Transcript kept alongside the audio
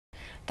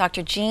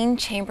Dr. Jean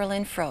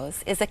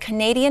Chamberlain-Froese is a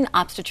Canadian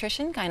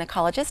obstetrician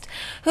gynecologist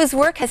whose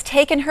work has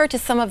taken her to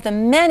some of the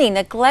many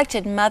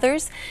neglected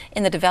mothers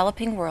in the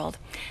developing world.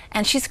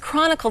 And she's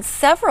chronicled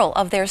several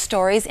of their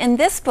stories in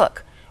this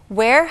book,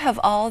 Where Have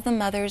All the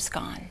Mothers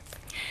Gone?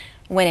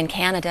 When in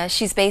Canada,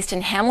 she's based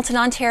in Hamilton,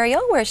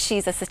 Ontario, where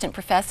she's assistant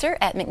professor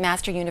at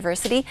McMaster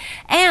University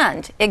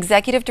and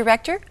executive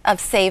director of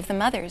Save the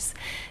Mothers.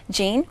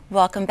 Jean,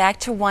 welcome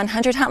back to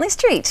 100 Huntley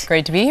Street.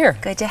 Great to be here.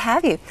 Good to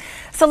have you.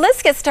 So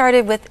let's get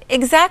started with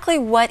exactly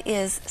what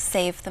is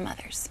Save the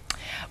Mothers.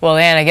 Well,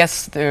 Anne, I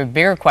guess the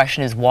bigger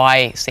question is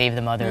why Save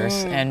the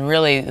Mothers? And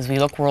really, as we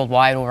look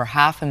worldwide, over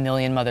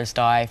 500,000 mothers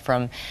die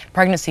from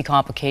pregnancy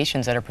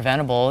complications that are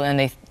preventable, and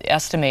they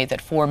estimate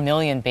that 4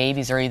 million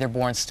babies are either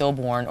born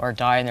stillborn or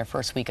die in their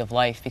first week of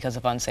life because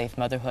of unsafe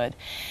motherhood.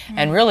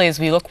 And really, as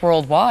we look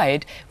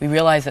worldwide, we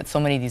realize that so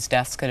many of these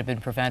deaths could have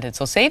been prevented.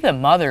 So Save the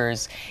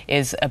Mothers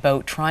is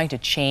about trying to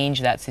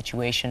change that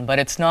situation, but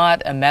it's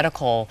not a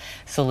medical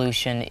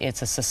solution,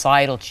 it's a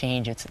societal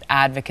change, it's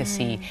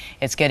advocacy,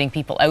 it's getting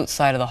people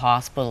outside of the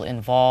hospital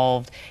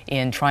involved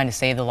in trying to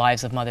save the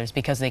lives of mothers,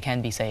 because they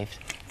can be saved.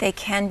 They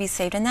can be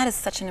saved, and that is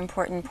such an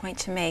important point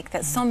to make,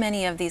 that so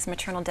many of these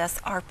maternal deaths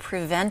are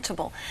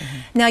preventable.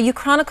 Now, you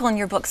chronicle in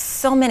your book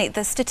so many,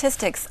 the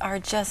statistics are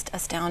just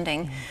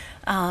astounding.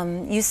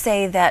 You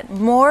say that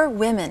more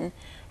women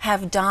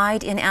have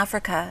died in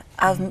Africa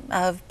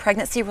of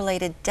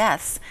pregnancy-related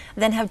deaths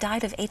than have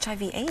died of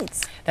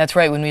HIV/AIDS. That's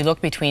right. When we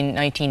look between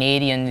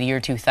 1980 and the year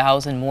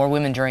 2000, more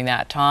women during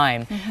that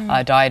time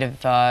died of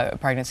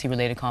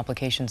pregnancy-related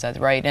complications. That's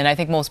right. And I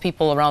think most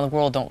people around the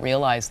world don't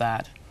realize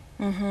that.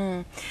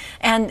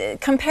 And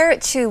compare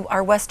it to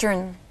our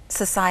Western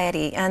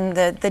society, and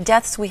the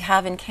deaths we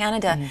have in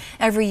Canada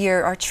every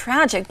year are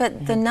tragic,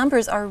 but the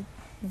numbers are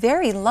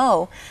very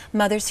low,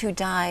 mothers who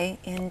die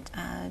in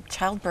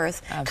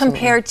childbirth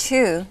compared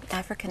to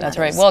African mothers. That's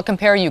right. Well,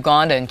 compare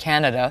Uganda and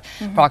Canada,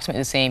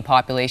 approximately the same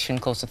population,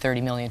 close to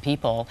 30 million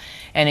people.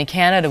 And in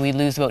Canada, we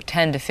lose about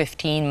 10 to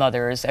 15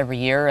 mothers every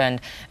year.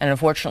 And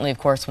unfortunately, of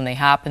course, when they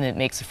happen, it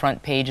makes the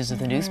front pages of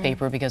the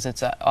newspaper, because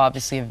it's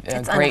obviously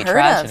a great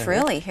tragedy.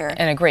 Really, here.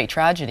 And a great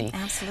tragedy.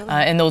 Absolutely.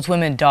 And those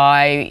women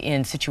die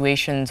in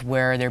situations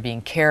where they're being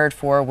cared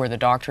for, where the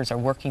doctors are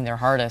working their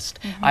hardest.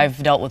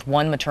 I've dealt with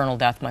one maternal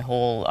death my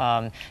whole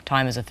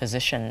time as a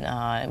physician,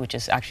 which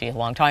is actually a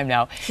long time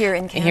now. Here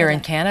in Canada. Here in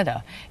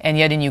Canada. And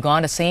yet in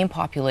Uganda, same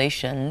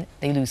population,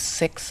 they lose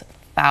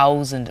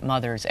 6,000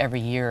 mothers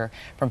every year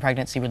from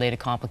pregnancy-related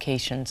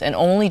complications. And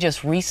only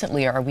just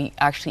recently are we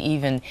actually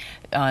even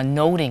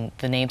noting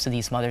the names of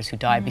these mothers who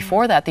died.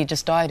 Before that, they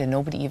just died and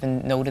nobody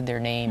even noted their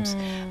names.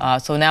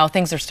 So now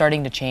things are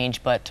starting to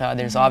change, but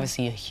there's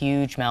obviously a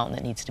huge mountain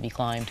that needs to be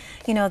climbed.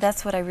 You know,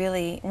 that's what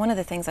one of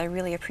the things I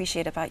really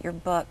appreciate about your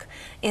book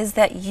is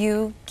that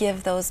you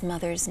give those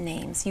mothers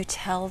names. You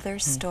tell their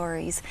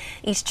stories.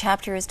 Each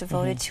chapter is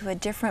devoted to a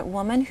different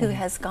woman who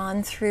has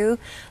gone through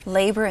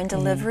labor and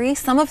delivery.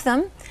 Some of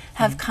them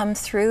have come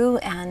through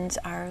and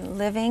are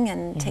living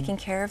and taking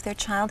care of their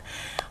child,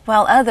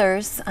 while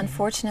others,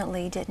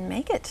 unfortunately, didn't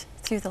make it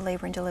through the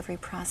labor and delivery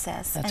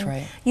process. That's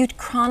right. You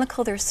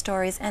chronicle their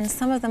stories, and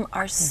some of them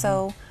are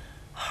so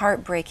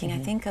heartbreaking. I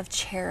think of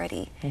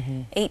Charity,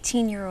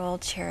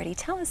 18-year-old Charity.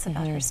 Tell us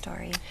about her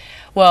story.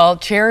 Well,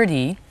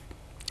 Charity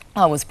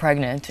was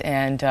pregnant,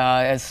 and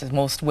as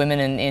most women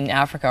in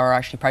Africa are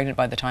actually pregnant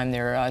by the time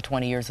they're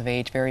 20 years of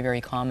age, very, very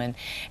common.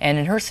 And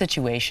in her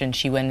situation,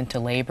 she went into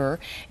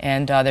labor,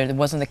 and there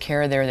wasn't the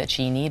care there that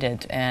she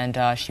needed.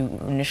 And she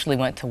initially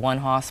went to one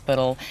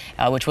hospital,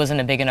 which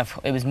wasn't a big enough,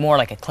 it was more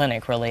like a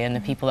clinic, really, and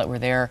the people that were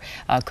there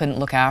couldn't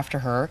look after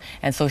her.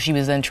 And so she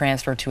was then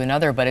transferred to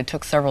another, but it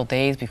took several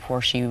days before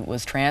she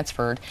was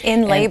transferred.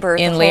 In labor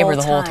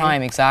the whole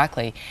time,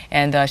 exactly.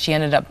 And she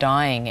ended up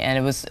dying, and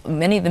it was the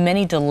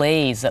many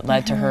delays that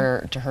led to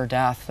her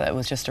death. It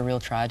was just a real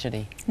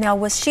tragedy. Now,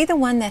 was she the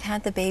one that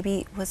had the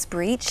baby was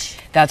breech?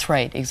 That's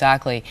right,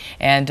 exactly.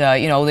 And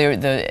you know,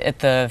 at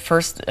the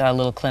first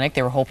little clinic,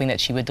 they were hoping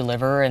that she would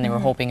deliver, and they were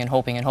hoping and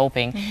hoping and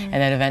hoping, and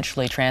then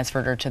eventually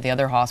transferred her to the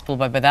other hospital.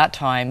 But by that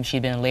time,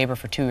 she'd been in labor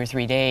for 2 or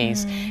 3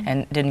 days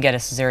and didn't get a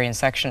cesarean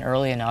section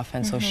early enough,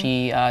 and so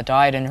she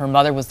died. And her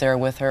mother was there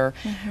with her.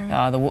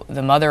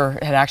 The mother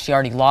had actually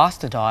already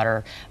lost a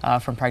daughter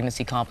from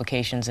pregnancy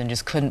complications, and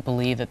just couldn't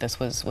believe that this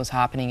was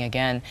happening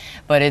again.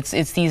 But it's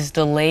these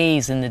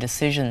delays in the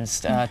decisions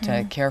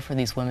to care for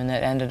these women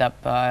that ended up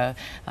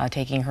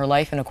taking her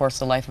life, and of course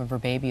the life of her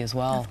baby as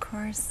well. Of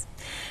course.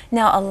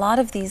 Now, a lot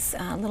of these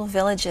little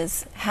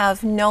villages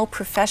have no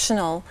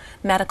professional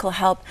medical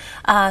help.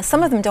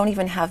 Some of them don't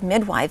even have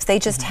midwives. They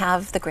just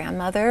have the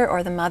grandmother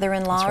or the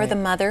mother-in-law or the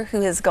mother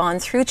who has gone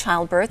through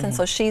childbirth, and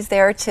so she's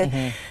there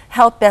to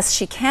help best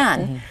she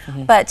can.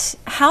 But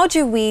how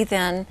do we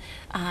then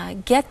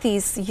get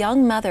these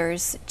young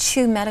mothers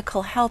to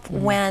medical help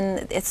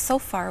when it's so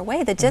far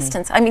away, the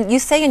distance? I mean, you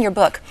say in your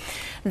book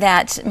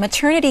that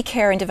maternity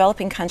care in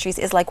developing countries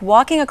is like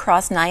walking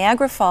across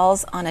Niagara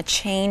Falls on a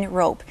chain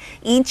rope.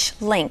 each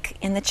link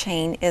in the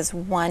chain is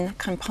one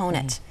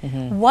component.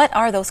 What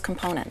are those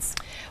components?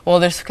 Well,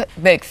 there's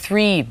like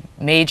three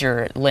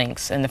major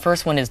links, and the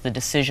first one is the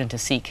decision to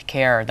seek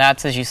care.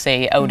 That's, as you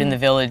say, out in the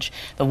village,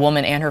 the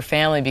woman and her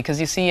family, because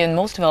you see, in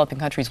most developing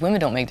countries, women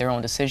don't make their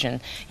own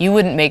decision. You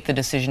wouldn't make the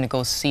decision to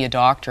go see a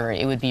doctor.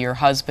 It would be your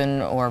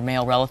husband or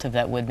male relative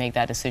that would make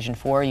that decision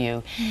for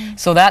you.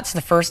 So that's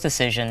the first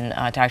decision,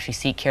 to actually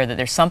seek care, that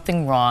there's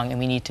something wrong and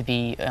we need to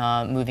be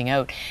moving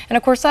out. And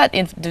of course, that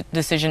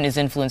decision is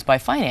influenced by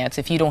finance.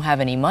 If you don't have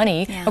any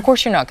money, of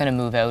course you're not going to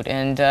move out.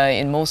 And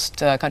in most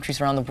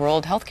countries around the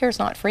world, healthcare is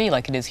not free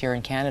like it is here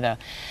in Canada.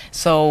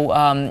 So,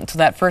 so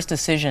that first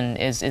decision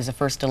is the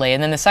first delay.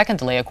 And then the second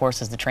delay, of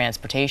course, is the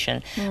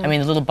transportation. I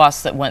mean, the little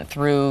bus that went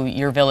through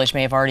your village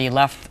may have already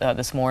left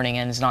this morning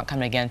and is not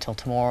coming again until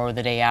tomorrow or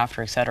the day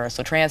after, etc.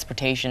 So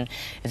transportation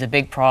is a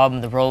big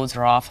problem. The roads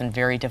are often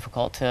very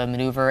difficult to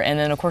maneuver. And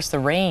then, of course, the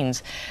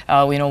rains.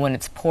 You know, when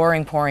it's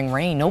pouring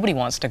rain, nobody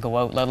wants to go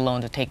out, let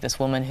alone to take this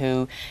woman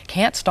who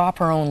can't stop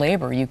her own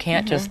labor. You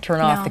can't just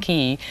turn off the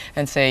key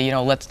and say, you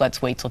know,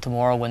 let's wait till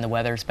tomorrow when the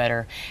weather's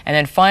better. And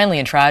then finally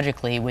and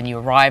tragically, when you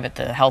arrive at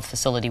the health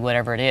facility,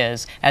 whatever it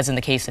is, as in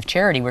the case of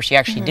Charity, where she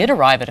actually did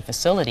arrive at a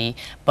facility,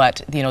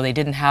 but you know, they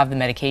didn't have the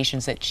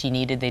medications that she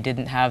needed, they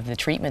didn't have the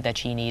treatment that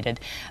she needed.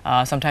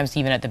 Sometimes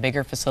even at the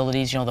bigger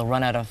facilities, you know, they'll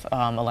run out of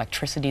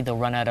electricity, they'll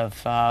run out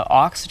of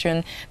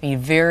oxygen. I mean,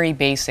 very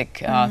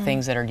basic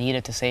things that are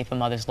needed to save a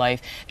mother's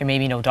life. There may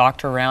be no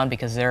doctor around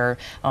because they're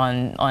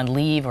on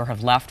leave or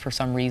have left for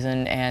some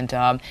reason,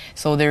 and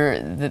so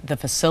the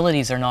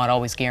facilities are not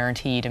always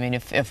guaranteed. I mean,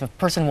 if a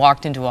person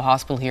walked into a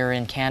hospital here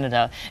in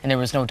Canada and there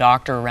was no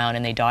doctor around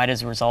and they died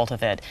as a result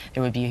of it,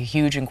 there would be a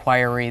huge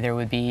inquiry. There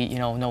would be, you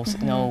know,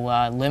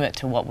 no limit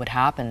to what would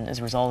happen as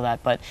a result of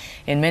that. But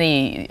in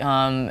many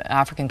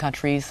African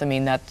countries, I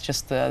mean, that's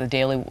just the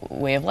daily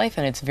way of life,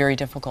 and it's very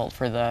difficult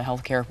for the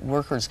healthcare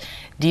workers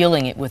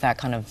dealing with that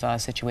kind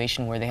of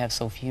situation where they have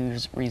so few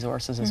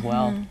resources as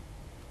well.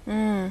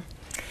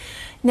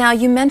 Now,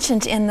 you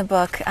mentioned in the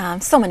book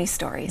so many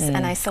stories,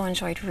 and I so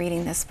enjoyed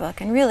reading this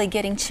book and really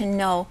getting to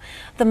know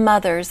the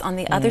mothers on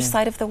the other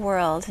side of the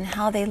world and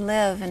how they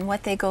live and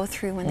what they go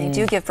through when they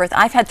do give birth.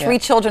 I've had 3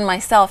 children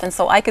myself, and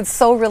so I could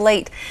so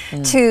relate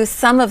to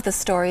some of the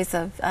stories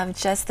of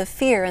just the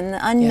fear and the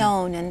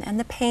unknown and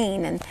the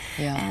pain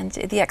and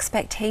the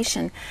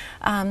expectation.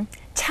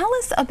 Tell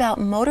us about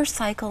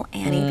Motorcycle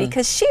Annie,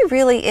 because she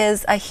really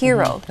is a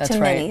hero to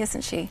many,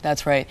 isn't she?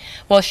 That's right.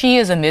 Well, she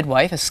is a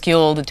midwife, a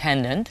skilled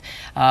attendant,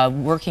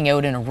 working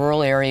out in a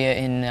rural area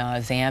in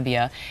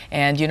Zambia.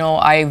 And, you know,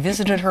 I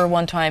visited her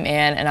one time,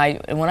 and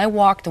when I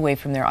walked away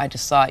from there, I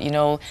just thought, you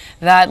know,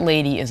 that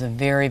lady is a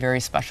very, very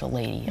special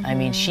lady. I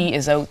mean, she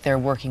is out there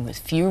working with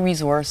few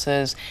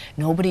resources.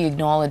 Nobody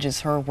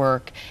acknowledges her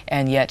work,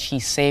 and yet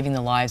she's saving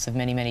the lives of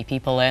many, many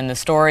people. And the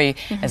story,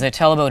 as I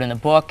tell about in the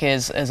book,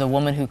 is a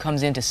woman who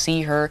comes in to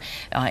see her,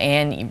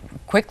 and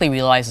quickly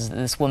realizes that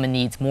this woman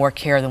needs more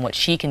care than what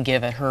she can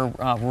give at her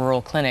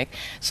rural clinic.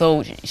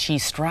 So she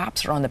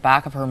straps her on the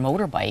back of her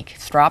motorbike,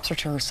 straps her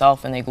to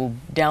herself, and they go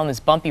down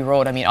this bumpy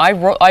road. I mean,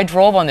 I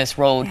drove on this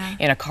road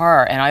in a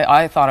car, and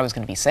I thought I was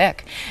going to be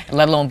sick,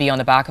 let alone be on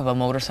the back of a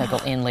motorcycle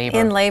in labor.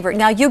 In labor.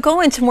 Now, you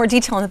go into more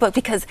detail in the book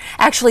because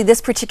actually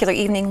this particular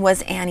evening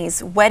was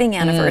Annie's wedding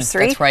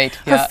anniversary. That's right.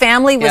 Her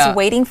family was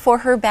waiting for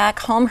her back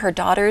home. Her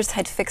daughters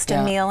had fixed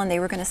a meal, and they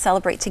were going to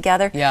celebrate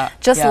together.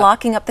 Just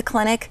locking up the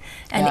clinic,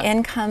 and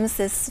in comes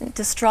this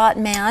distraught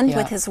man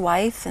with his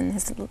wife, and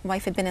his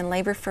wife had been in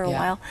labor for a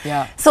while.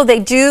 So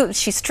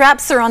she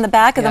straps her on the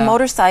back of the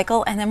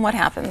motorcycle, and then what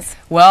happens?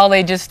 Well,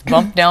 they just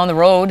bump down the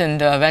road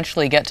and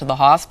eventually get to the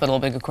hospital,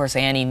 but of course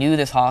Annie knew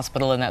this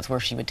hospital, and that's where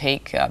she would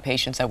take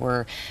patients that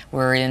were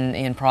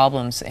in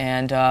problems.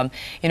 And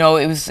you know,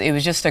 it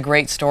was just a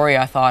great story,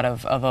 I thought,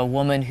 of a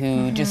woman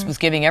who just was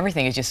giving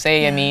everything. As you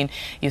say, I mean,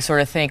 you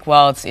sort of think,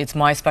 well, it's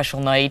my special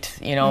night,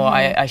 you know,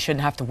 I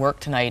shouldn't have to work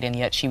tonight, and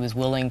yet she was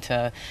willing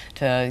to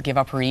give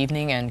up her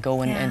evening and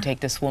go and take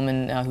this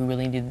woman who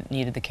really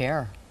needed the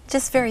care.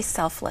 Just very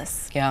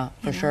selfless. Yeah,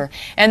 for sure.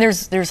 And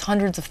there's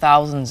hundreds of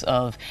thousands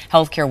of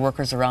healthcare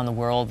workers around the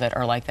world that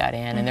are like that,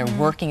 Anne, and they're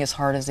working as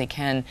hard as they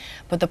can.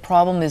 But the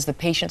problem is the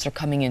patients are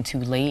coming in too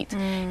late,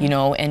 you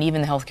know, and even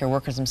the healthcare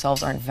workers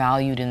themselves aren't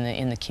valued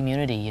in the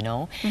community, you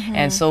know.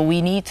 And so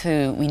we need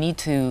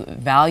to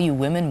value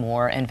women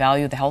more and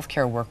value the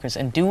healthcare workers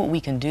and do what we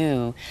can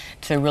do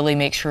to really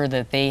make sure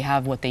that they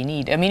have what they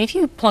need. I mean, if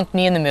you plunked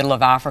me in the middle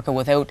of Africa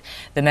without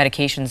the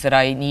medications that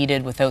I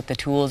needed, without the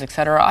tools,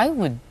 etc.,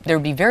 there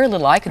would be very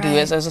little I could do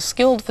as a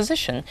skilled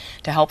physician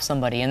to help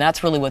somebody, and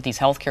that's really what these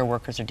healthcare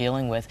workers are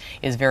dealing with,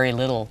 is very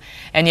little.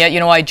 And yet,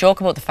 you know, I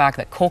joke about the fact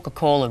that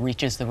Coca-Cola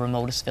reaches the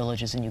remotest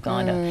villages in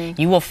Uganda.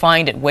 You will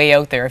find it way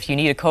out there. If you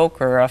need a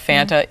Coke or a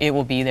Fanta, it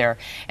will be there.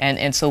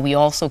 And so we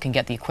also can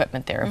get the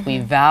equipment there. If we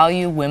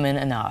value women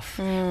enough,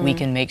 we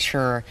can make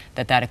sure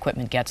that that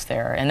equipment gets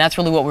there. And that's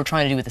really what we're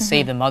trying to do with the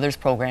Save the Mothers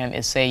program,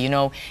 is say, you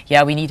know,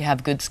 yeah, we need to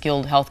have good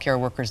skilled healthcare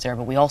workers there,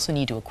 but we also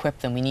need to equip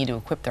them. We need to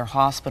equip their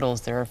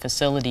hospitals, their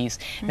facilities,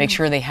 make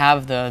sure they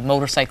have the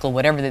motorcycle,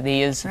 whatever that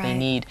they is that they Right.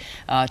 need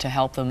to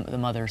help the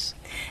mothers.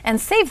 And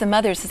Save the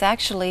Mothers has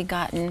actually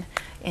gotten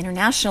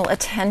international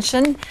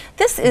attention.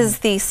 This is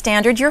the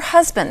standard. Your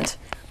husband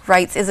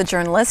writes, is a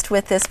journalist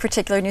with this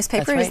particular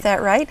newspaper, That's right. is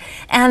that right?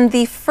 And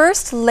the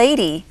First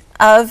Lady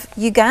of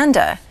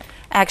Uganda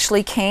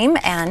actually came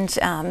and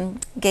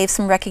gave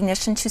some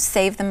recognition to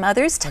Save the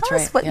Mothers. Tell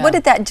That's us, right, what yeah.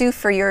 did that do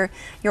for your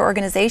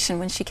organization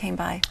when she came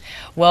by?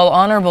 Well,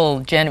 Honourable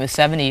Janet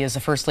Museveni is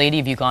the First Lady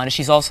of Uganda.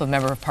 She's also a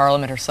member of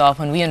Parliament herself.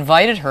 And we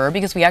invited her,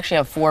 because we actually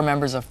have 4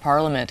 members of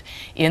Parliament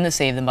in the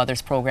Save the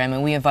Mothers program,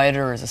 and we invited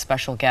her as a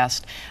special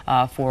guest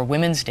for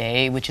Women's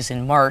Day, which is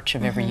in March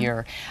of every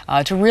year,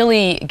 to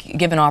really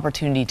give an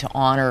opportunity to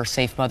honour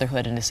safe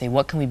motherhood and to say,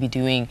 what can we be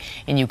doing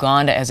in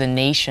Uganda as a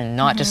nation,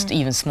 not just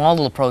even small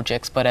little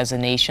projects, but as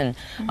a nation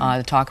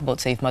to talk about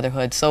safe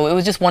motherhood. So it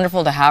was just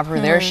wonderful to have her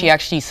there. She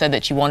actually said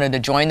that she wanted to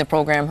join the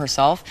program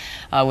herself,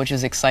 which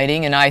was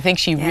exciting, and I think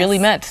she really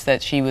meant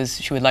that she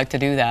would like to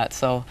do that.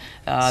 So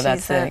She's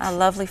that's a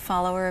lovely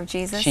follower of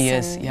Jesus. She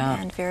is, and,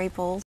 yeah. and very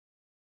bold.